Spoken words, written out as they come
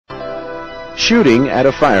Shooting at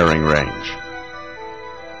a firing range.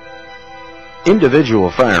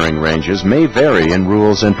 Individual firing ranges may vary in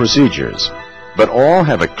rules and procedures, but all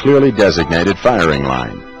have a clearly designated firing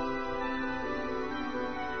line.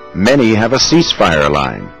 Many have a ceasefire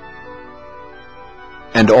line,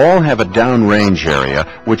 and all have a downrange area,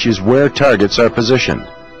 which is where targets are positioned.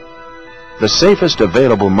 The safest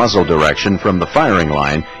available muzzle direction from the firing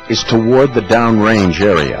line is toward the downrange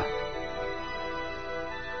area.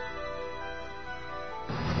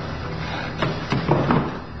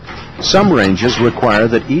 Some ranges require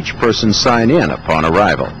that each person sign in upon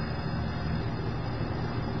arrival.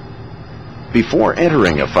 Before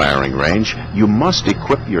entering a firing range, you must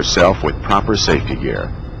equip yourself with proper safety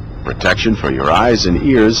gear. Protection for your eyes and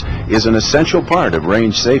ears is an essential part of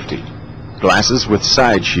range safety. Glasses with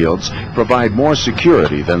side shields provide more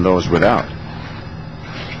security than those without.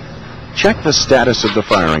 Check the status of the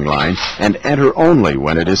firing line and enter only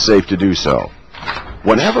when it is safe to do so.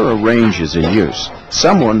 Whenever a range is in use,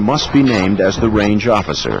 someone must be named as the range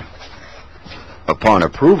officer. Upon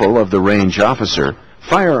approval of the range officer,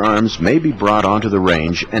 firearms may be brought onto the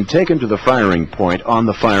range and taken to the firing point on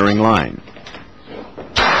the firing line.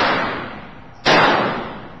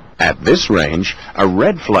 At this range, a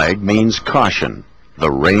red flag means caution. The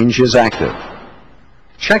range is active.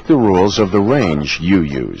 Check the rules of the range you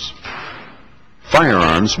use.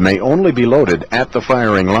 Firearms may only be loaded at the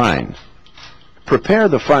firing line. Prepare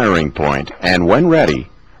the firing point, and when ready,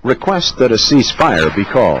 request that a ceasefire be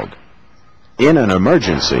called. In an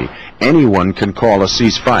emergency, anyone can call a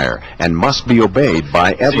ceasefire and must be obeyed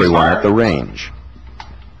by everyone at the range.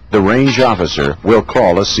 The range officer will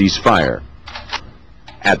call a ceasefire.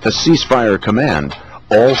 At the ceasefire command,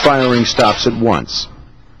 all firing stops at once.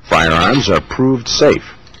 Firearms are proved safe,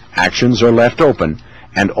 actions are left open,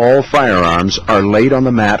 and all firearms are laid on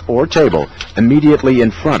the mat or table immediately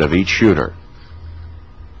in front of each shooter.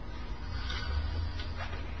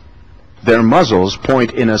 Their muzzles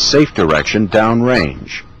point in a safe direction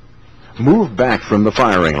downrange. Move back from the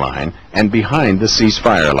firing line and behind the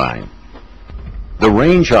ceasefire line. The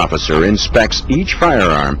range officer inspects each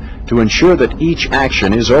firearm to ensure that each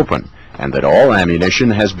action is open and that all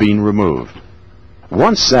ammunition has been removed.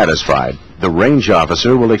 Once satisfied, the range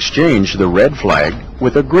officer will exchange the red flag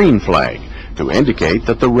with a green flag to indicate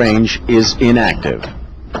that the range is inactive.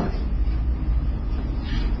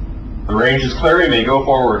 The range is clear, you may go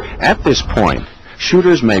forward. At this point,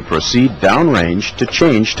 shooters may proceed downrange to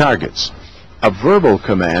change targets. A verbal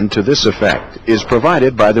command to this effect is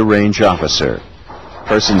provided by the range officer.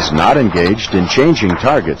 Persons not engaged in changing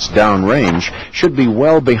targets downrange should be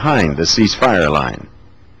well behind the ceasefire line.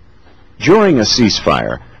 During a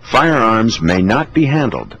ceasefire, firearms may not be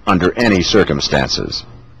handled under any circumstances.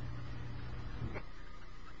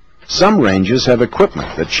 Some ranges have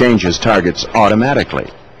equipment that changes targets automatically.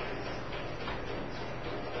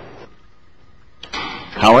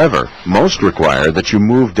 However, most require that you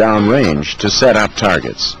move downrange to set up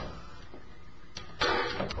targets.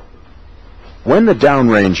 When the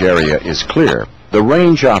downrange area is clear, the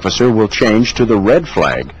range officer will change to the red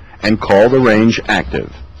flag and call the range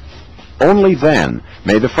active. Only then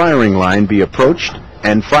may the firing line be approached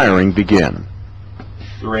and firing begin.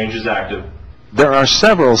 The range is active. There are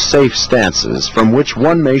several safe stances from which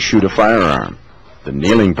one may shoot a firearm. The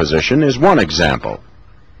kneeling position is one example.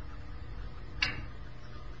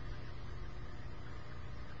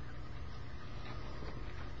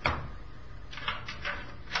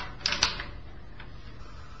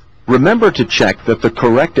 Remember to check that the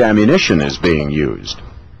correct ammunition is being used.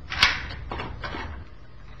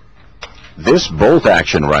 This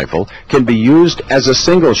bolt-action rifle can be used as a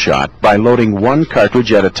single shot by loading one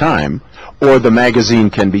cartridge at a time, or the magazine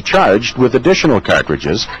can be charged with additional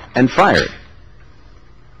cartridges and fired.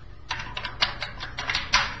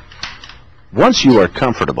 Once you are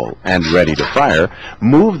comfortable and ready to fire,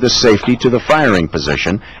 move the safety to the firing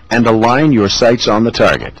position and align your sights on the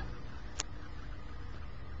target.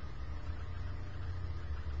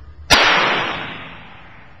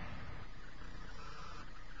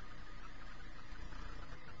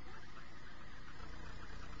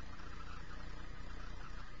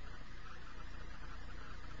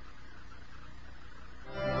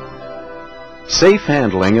 Safe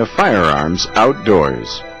handling of firearms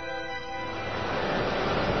outdoors.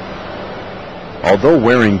 Although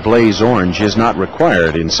wearing blaze orange is not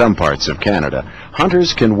required in some parts of Canada,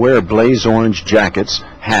 hunters can wear blaze orange jackets,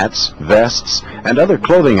 hats, vests, and other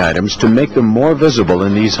clothing items to make them more visible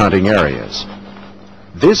in these hunting areas.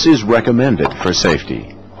 This is recommended for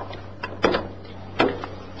safety.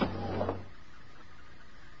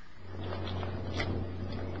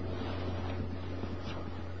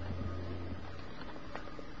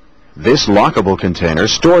 This lockable container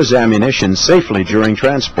stores ammunition safely during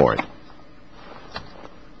transport.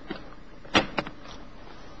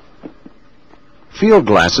 Field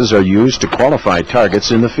glasses are used to qualify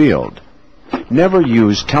targets in the field. Never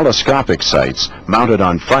use telescopic sights mounted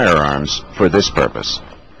on firearms for this purpose.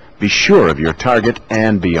 Be sure of your target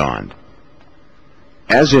and beyond.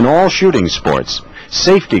 As in all shooting sports,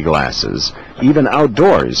 safety glasses, even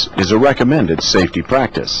outdoors, is a recommended safety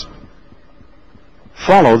practice.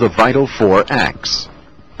 Follow the vital 4 acts.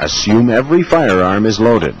 Assume every firearm is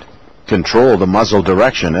loaded. Control the muzzle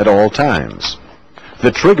direction at all times.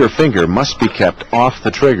 The trigger finger must be kept off the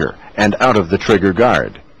trigger and out of the trigger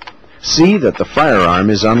guard. See that the firearm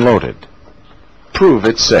is unloaded. Prove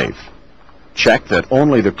it's safe. Check that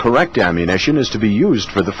only the correct ammunition is to be used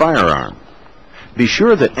for the firearm. Be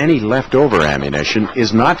sure that any leftover ammunition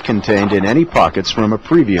is not contained in any pockets from a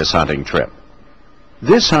previous hunting trip.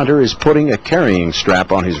 This hunter is putting a carrying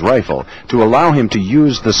strap on his rifle to allow him to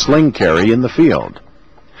use the sling carry in the field.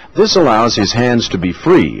 This allows his hands to be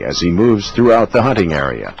free as he moves throughout the hunting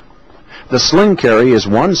area. The sling carry is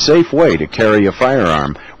one safe way to carry a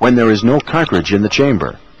firearm when there is no cartridge in the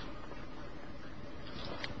chamber.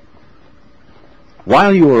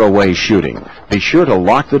 While you are away shooting, be sure to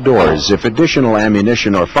lock the doors if additional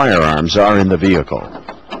ammunition or firearms are in the vehicle.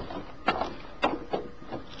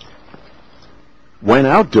 When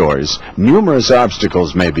outdoors, numerous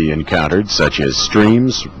obstacles may be encountered, such as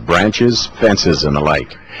streams, branches, fences, and the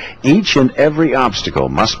like. Each and every obstacle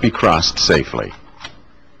must be crossed safely.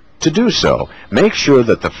 To do so, make sure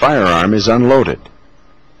that the firearm is unloaded.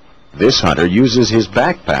 This hunter uses his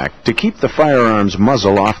backpack to keep the firearm's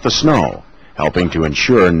muzzle off the snow, helping to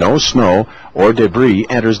ensure no snow or debris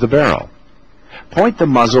enters the barrel. Point the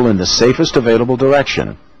muzzle in the safest available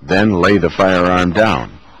direction, then lay the firearm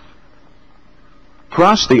down.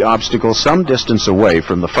 Cross the obstacle some distance away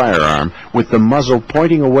from the firearm with the muzzle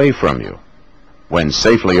pointing away from you. When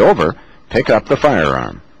safely over, pick up the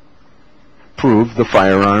firearm. Prove the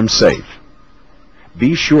firearm safe.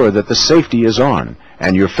 Be sure that the safety is on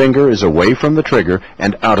and your finger is away from the trigger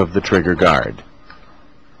and out of the trigger guard.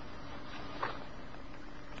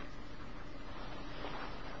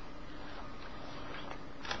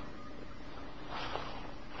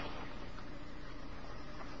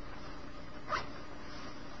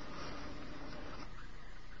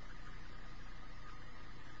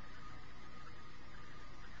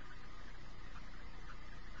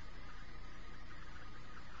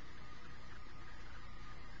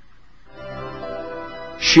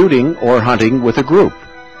 Shooting or hunting with a group.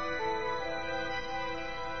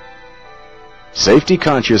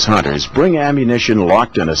 Safety-conscious hunters bring ammunition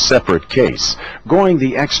locked in a separate case, going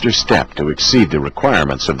the extra step to exceed the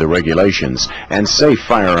requirements of the regulations and safe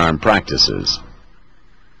firearm practices.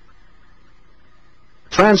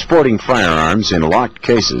 Transporting firearms in locked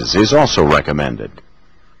cases is also recommended.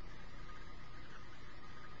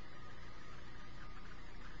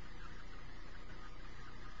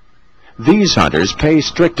 These hunters pay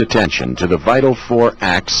strict attention to the vital 4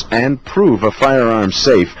 acts and prove a firearm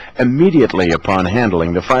safe immediately upon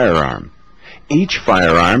handling the firearm. Each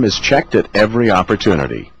firearm is checked at every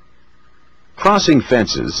opportunity. Crossing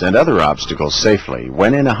fences and other obstacles safely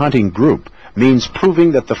when in a hunting group means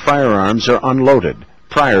proving that the firearms are unloaded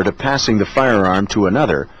prior to passing the firearm to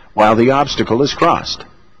another while the obstacle is crossed.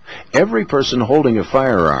 Every person holding a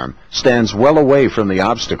firearm stands well away from the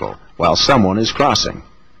obstacle while someone is crossing.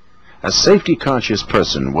 A safety-conscious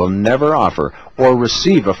person will never offer or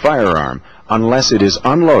receive a firearm unless it is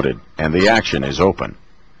unloaded and the action is open.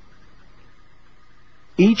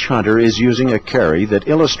 Each hunter is using a carry that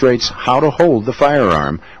illustrates how to hold the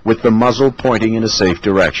firearm with the muzzle pointing in a safe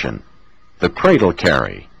direction. The cradle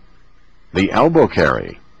carry, the elbow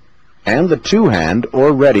carry, and the two-hand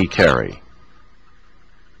or ready carry.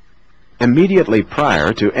 Immediately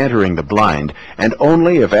prior to entering the blind, and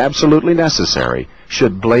only if absolutely necessary,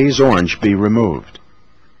 should blaze orange be removed.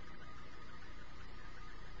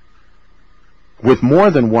 With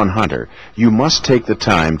more than one hunter, you must take the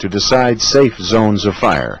time to decide safe zones of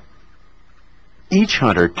fire. Each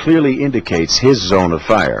hunter clearly indicates his zone of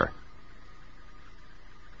fire.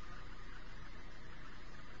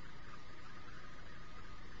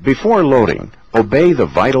 Before loading, obey the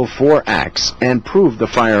vital 4 acts and prove the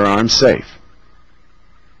firearm safe.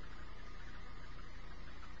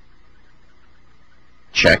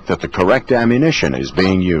 Check that the correct ammunition is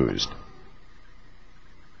being used.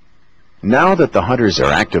 Now that the hunters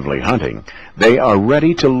are actively hunting, they are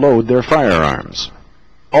ready to load their firearms.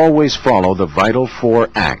 Always follow the vital 4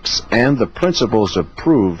 acts and the principles of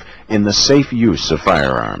prove in the safe use of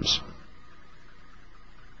firearms.